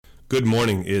Good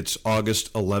morning. It's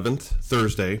August 11th,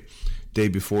 Thursday, day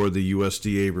before the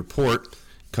USDA report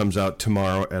comes out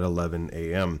tomorrow at 11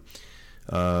 a.m.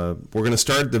 We're going to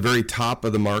start at the very top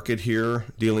of the market here,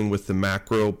 dealing with the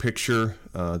macro picture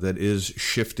that is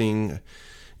shifting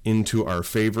into our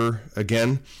favor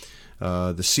again.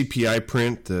 The CPI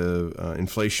print, the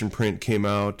inflation print came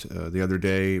out the other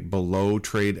day below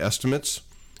trade estimates.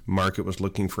 Market was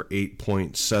looking for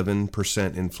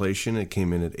 8.7% inflation. It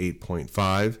came in at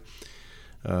 8.5.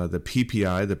 The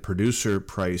PPI, the producer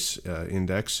price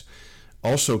index,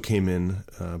 also came in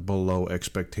below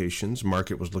expectations.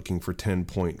 Market was looking for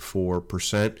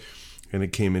 10.4%, and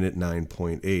it came in at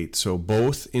 9.8. So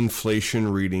both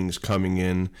inflation readings coming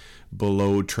in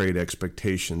below trade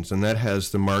expectations, and that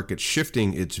has the market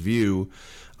shifting its view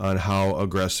on how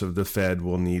aggressive the Fed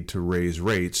will need to raise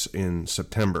rates in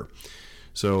September.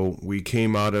 So we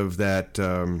came out of that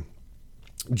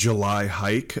July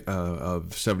hike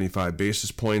of 75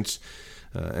 basis points,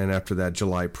 and after that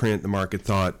July print, the market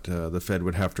thought the Fed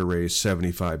would have to raise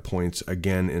 75 points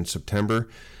again in September.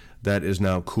 That is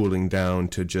now cooling down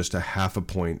to just a half a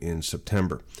point in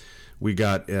September. We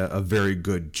got a very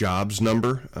good jobs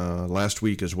number last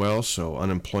week as well, so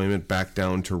unemployment back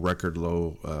down to record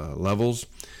low levels.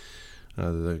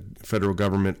 The federal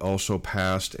government also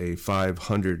passed a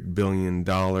 $500 billion,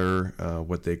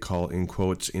 what they call, in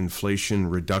quotes, Inflation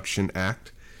Reduction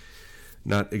Act.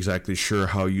 Not exactly sure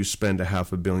how you spend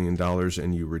 $500 million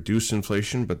and you reduce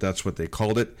inflation, but that's what they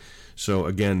called it. So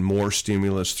again, more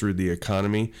stimulus through the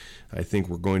economy. I think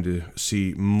we're going to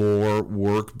see more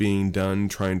work being done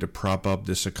trying to prop up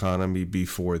this economy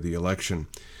before the election.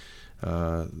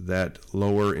 That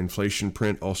lower inflation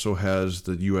print also has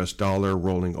the U.S. dollar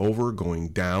rolling over, going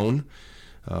down,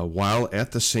 while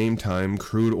at the same time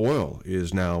crude oil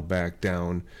is now back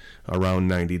down around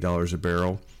 $90 a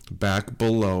barrel, back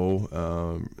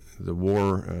below the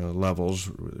war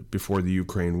levels before the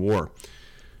Ukraine war.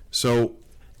 So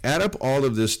add up all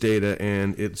of this data,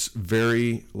 and it's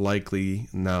very likely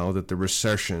now that the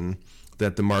recession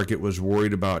that the market was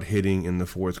worried about hitting in the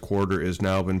fourth quarter has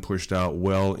now been pushed out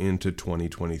well into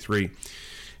 2023.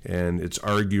 And it's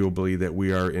arguably that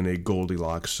we are in a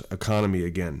Goldilocks economy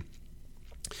again.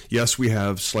 Yes, we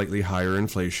have slightly higher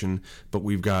inflation, but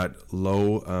we've got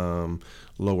lower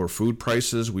food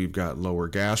prices, we've got lower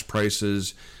gas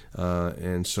prices,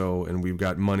 and we've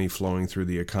got money flowing through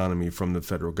the economy from the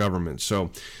federal government. So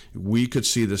we could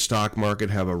see the stock market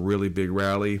have a really big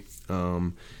rally,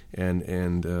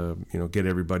 and get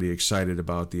everybody excited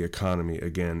about the economy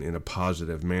again in a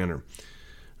positive manner.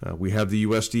 We have the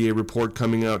USDA report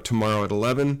coming out tomorrow at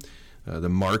 11. The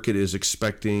market is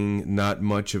expecting not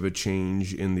much of a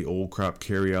change in the old crop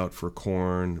carryout for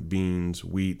corn, beans,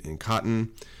 wheat, and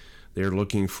cotton. They're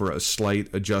looking for a slight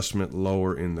adjustment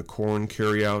lower in the corn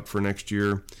carryout for next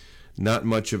year. Not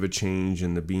much of a change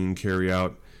in the bean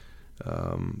carryout,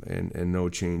 and no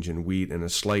change in wheat, and a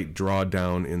slight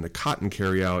drawdown in the cotton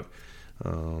carryout.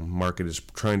 Market is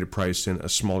trying to price in a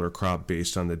smaller crop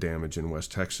based on the damage in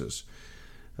West Texas.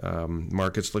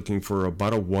 Market's looking for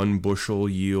about a 1 bushel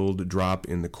yield drop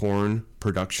in the corn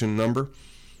production number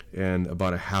and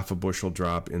about a half a bushel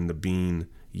drop in the bean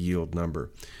yield number.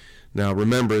 Now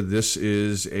remember, this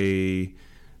is a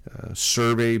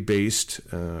survey-based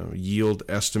yield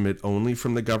estimate only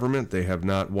from the government. They have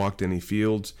not walked any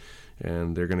fields,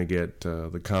 and they're going to get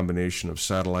the combination of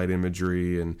satellite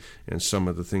imagery and some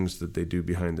of the things that they do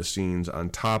behind the scenes on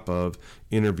top of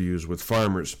interviews with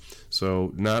farmers.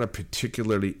 So not a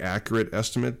particularly accurate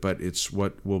estimate, but it's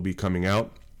what will be coming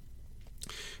out.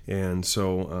 And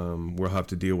so we'll have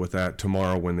to deal with that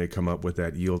tomorrow when they come up with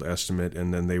that yield estimate,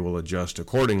 and then they will adjust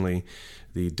accordingly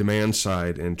the demand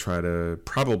side and try to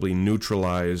probably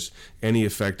neutralize any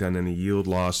effect on any yield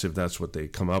loss, if that's what they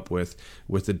come up with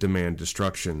the demand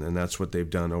destruction. And that's what they've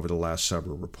done over the last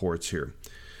several reports here.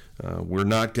 We're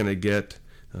not going to get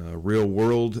real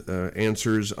world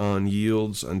answers on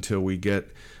yields until we get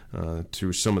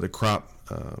to some of the crop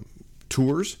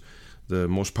tours. The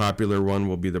most popular one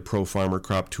will be the Pro Farmer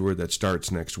Crop Tour that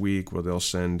starts next week, where they'll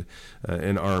send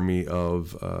an army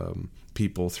of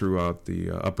people throughout the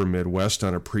upper Midwest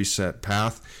on a preset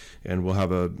path, and we'll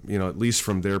have at least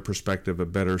from their perspective, a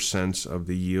better sense of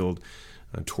the yield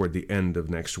toward the end of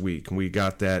next week. And we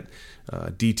got that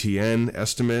DTN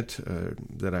estimate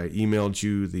that I emailed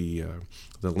you the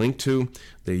link to.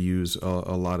 They use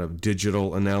a lot of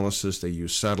digital analysis. They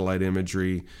use satellite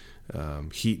imagery,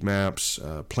 heat maps,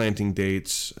 planting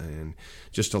dates, and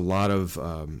just a lot of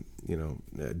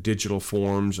digital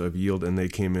forms of yield, and they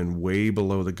came in way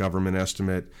below the government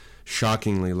estimate,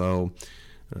 shockingly low.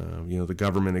 The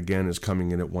government again is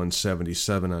coming in at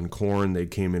 177 on corn. They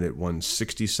came in at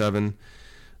 167.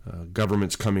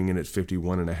 Government's coming in at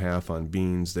 51.5 on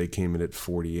beans. They came in at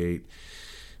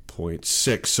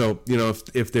 48.6. So,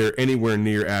 if they're anywhere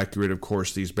near accurate, of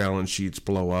course, these balance sheets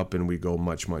blow up and we go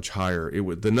much, much higher.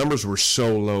 The numbers were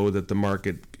so low that the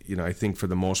market, I think for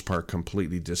the most part,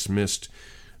 completely dismissed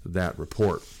that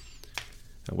report.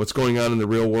 What's going on in the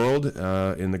real world?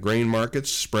 In the grain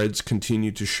markets, spreads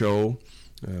continue to show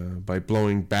by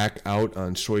blowing back out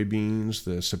on soybeans.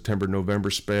 The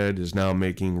September-November spread is now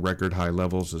making record high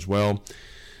levels as well.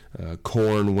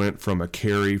 Corn went from a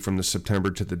carry from the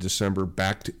September to the December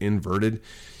back to inverted,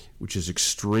 which is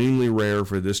extremely rare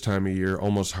for this time of year,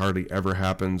 almost hardly ever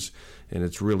happens, and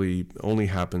it's really only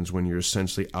happens when you're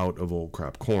essentially out of old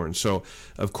crop corn. So,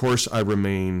 of course, I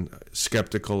remain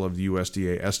skeptical of the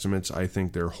USDA estimates. I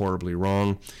think they're horribly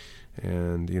wrong,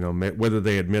 and whether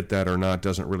they admit that or not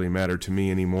doesn't really matter to me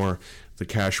anymore. The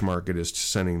cash market is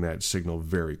sending that signal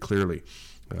very clearly.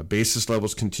 Basis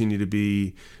levels continue to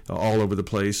be all over the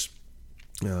place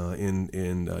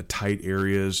in tight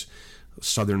areas.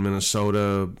 Southern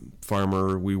Minnesota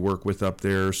farmer we work with up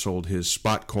there sold his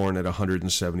spot corn at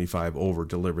 175 over,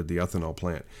 delivered the ethanol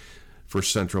plant for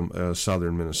central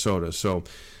southern Minnesota. So,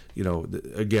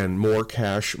 again, more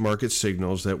cash market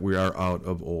signals that we are out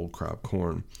of old crop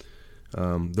corn.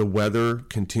 The weather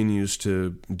continues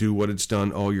to do what it's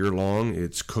done all year long.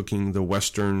 It's cooking the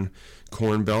western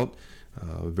corn belt.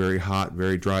 Very hot,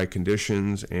 very dry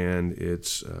conditions, and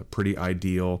it's pretty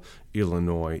ideal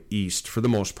Illinois east for the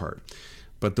most part.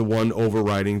 But the one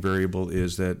overriding variable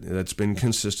is that's been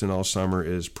consistent all summer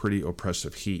is pretty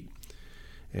oppressive heat.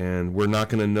 And we're not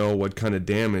going to know what kind of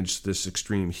damage this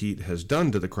extreme heat has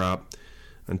done to the crop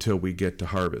until we get to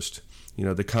harvest.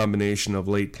 The combination of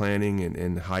late planting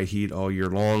and high heat all year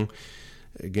long,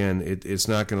 again, it's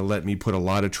not going to let me put a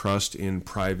lot of trust in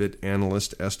private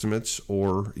analyst estimates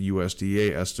or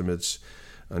USDA estimates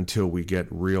until we get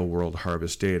real-world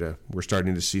harvest data. We're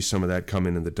starting to see some of that come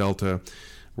in the Delta,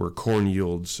 where corn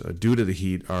yields, due to the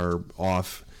heat, are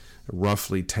off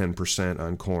roughly 10%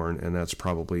 on corn, and that's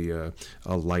probably a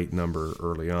light number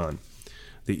early on.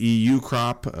 The EU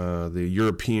crop, the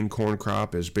European corn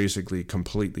crop, is basically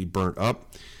completely burnt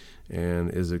up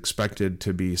and is expected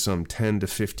to be some 10 to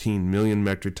 15 million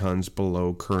metric tons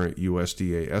below current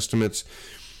USDA estimates.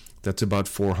 That's about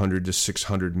 400 to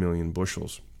 600 million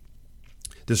bushels.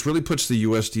 This really puts the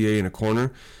USDA in a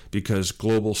corner because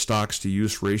global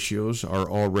stocks-to-use ratios are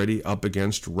already up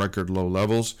against record low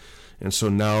levels, and so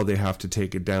now they have to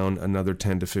take it down another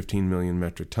 10 to 15 million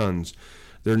metric tons.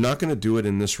 They're not going to do it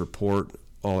in this report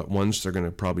all at once. They're going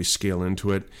to probably scale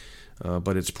into it.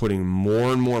 But it's putting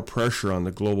more and more pressure on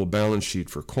the global balance sheet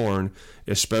for corn,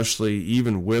 especially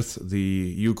even with the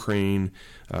Ukraine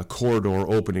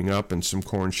corridor opening up and some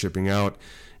corn shipping out.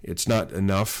 It's not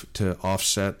enough to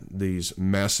offset these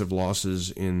massive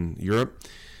losses in Europe.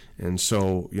 And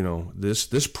so,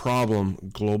 this problem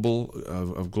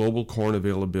of global corn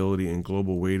availability and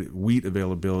global wheat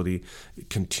availability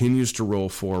continues to roll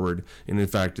forward, and in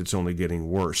fact, it's only getting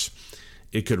worse.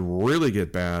 It could really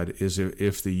get bad is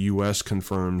if the U.S.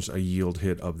 confirms a yield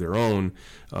hit of their own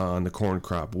on the corn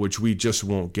crop, which we just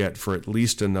won't get for at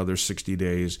least another 60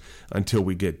 days until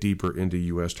we get deeper into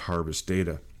U.S. harvest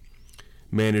data.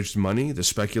 Managed money, the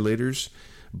speculators,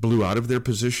 blew out of their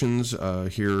positions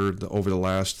here over the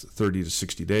last 30 to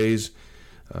 60 days.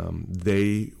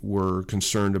 They were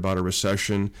concerned about a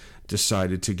recession,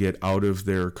 decided to get out of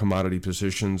their commodity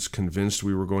positions, convinced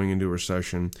we were going into a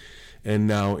recession. And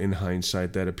now, in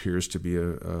hindsight, that appears to be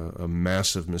a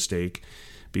massive mistake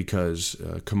because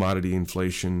commodity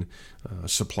inflation,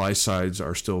 supply sides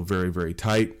are still very, very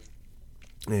tight,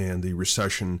 and the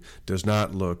recession does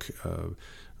not look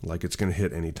like it's going to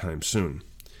hit anytime soon.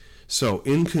 So,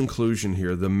 in conclusion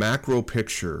here, the macro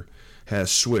picture has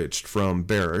switched from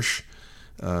bearish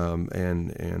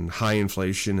and high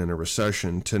inflation and a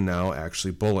recession to now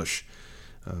actually bullish.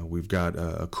 We've got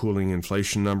a cooling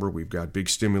inflation number. We've got big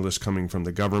stimulus coming from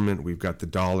the government. We've got the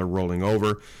dollar rolling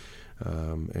over.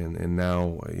 And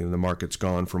now the market's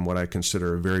gone from what I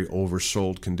consider a very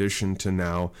oversold condition to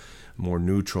now more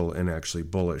neutral and actually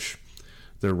bullish.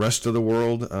 The rest of the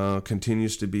world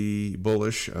continues to be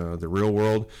bullish. The real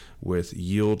world, with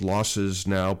yield losses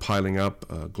now piling up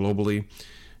globally.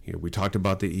 We talked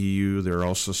about the EU. There are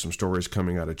also some stories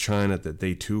coming out of China that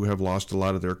they too have lost a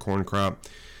lot of their corn crop.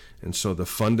 And so the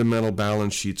fundamental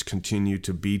balance sheets continue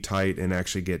to be tight and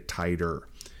actually get tighter.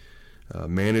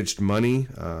 Managed money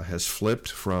has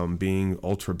flipped from being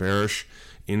ultra bearish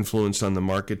influence on the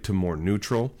market to more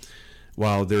neutral.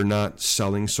 while they're not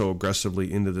selling so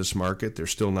aggressively into this market, they're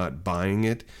still not buying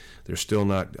it. They're still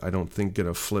not, I don't think, going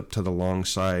to flip to the long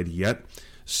side yet.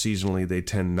 Seasonally, they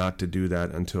tend not to do that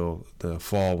until the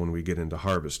fall when we get into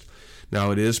harvest.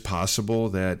 Now, it is possible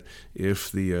that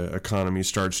if the economy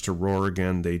starts to roar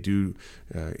again, they do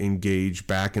engage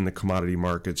back in the commodity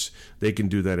markets. They can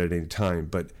do that at any time,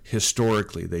 but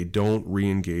historically, they don't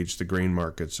re-engage the grain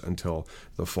markets until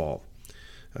the fall.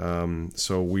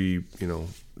 So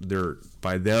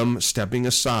by them stepping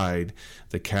aside,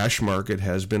 the cash market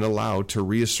has been allowed to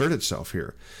reassert itself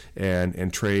here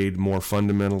and trade more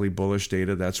fundamentally bullish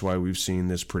data. That's why we've seen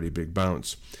this pretty big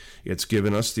bounce. It's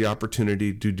given us the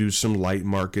opportunity to do some light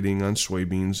marketing on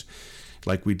soybeans,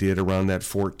 like we did around that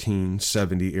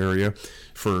 14.70 area.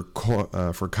 For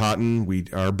cotton, we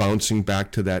are bouncing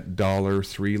back to that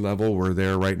 $3 level. We're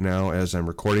there right now as I'm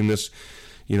recording this.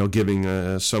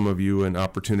 Giving some of you an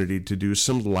opportunity to do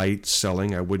some light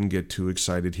selling. I wouldn't get too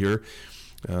excited here,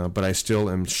 but I still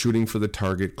am shooting for the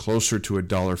target closer to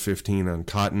 $1.15 on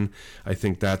cotton. I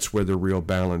think that's where the real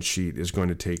balance sheet is going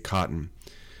to take cotton.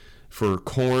 For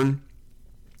corn,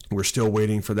 we're still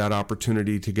waiting for that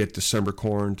opportunity to get December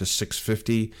corn to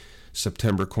 $6.50,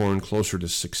 September corn closer to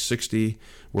 $6.60,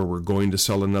 where we're going to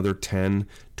sell another 10,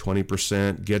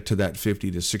 20%, get to that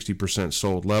 50 to 60%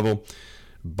 sold level.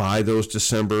 Buy those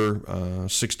December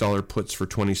 $6 puts for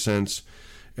 20 cents,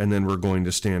 and then we're going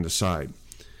to stand aside.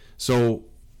 So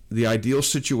the ideal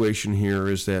situation here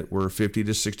is that we're 50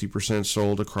 to 60%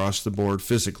 sold across the board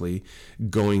physically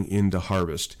going into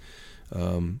harvest.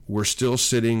 We're still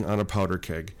sitting on a powder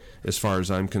keg as far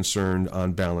as I'm concerned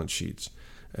on balance sheets.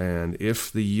 And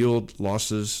if the yield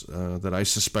losses that I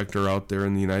suspect are out there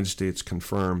in the United States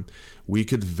confirm, we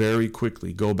could very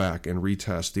quickly go back and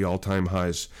retest the all-time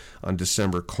highs on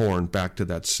December corn back to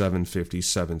that $7.50,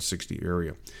 $7.60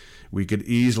 area. We could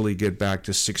easily get back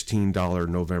to $16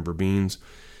 November beans,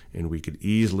 and we could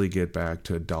easily get back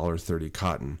to $1.30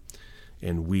 cotton,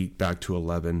 and wheat back to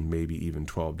 $11, maybe even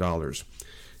 $12.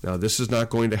 Now, this is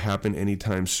not going to happen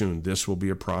anytime soon. This will be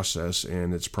a process,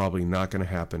 and it's probably not going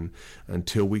to happen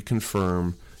until we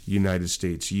confirm United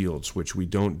States yields, which we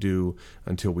don't do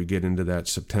until we get into that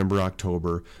September,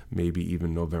 October, maybe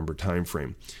even November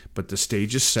timeframe. But the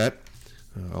stage is set.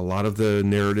 A lot of the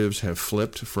narratives have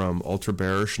flipped from ultra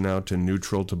bearish now to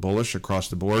neutral to bullish across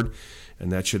the board,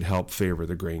 and that should help favor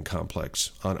the grain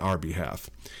complex on our behalf.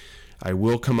 I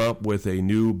will come up with a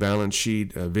new balance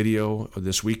sheet video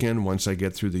this weekend once I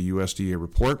get through the USDA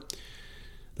report.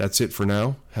 That's it for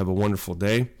now. Have a wonderful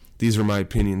day. These are my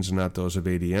opinions, not those of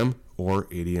ADM or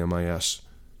ADMIS.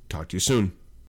 Talk to you soon.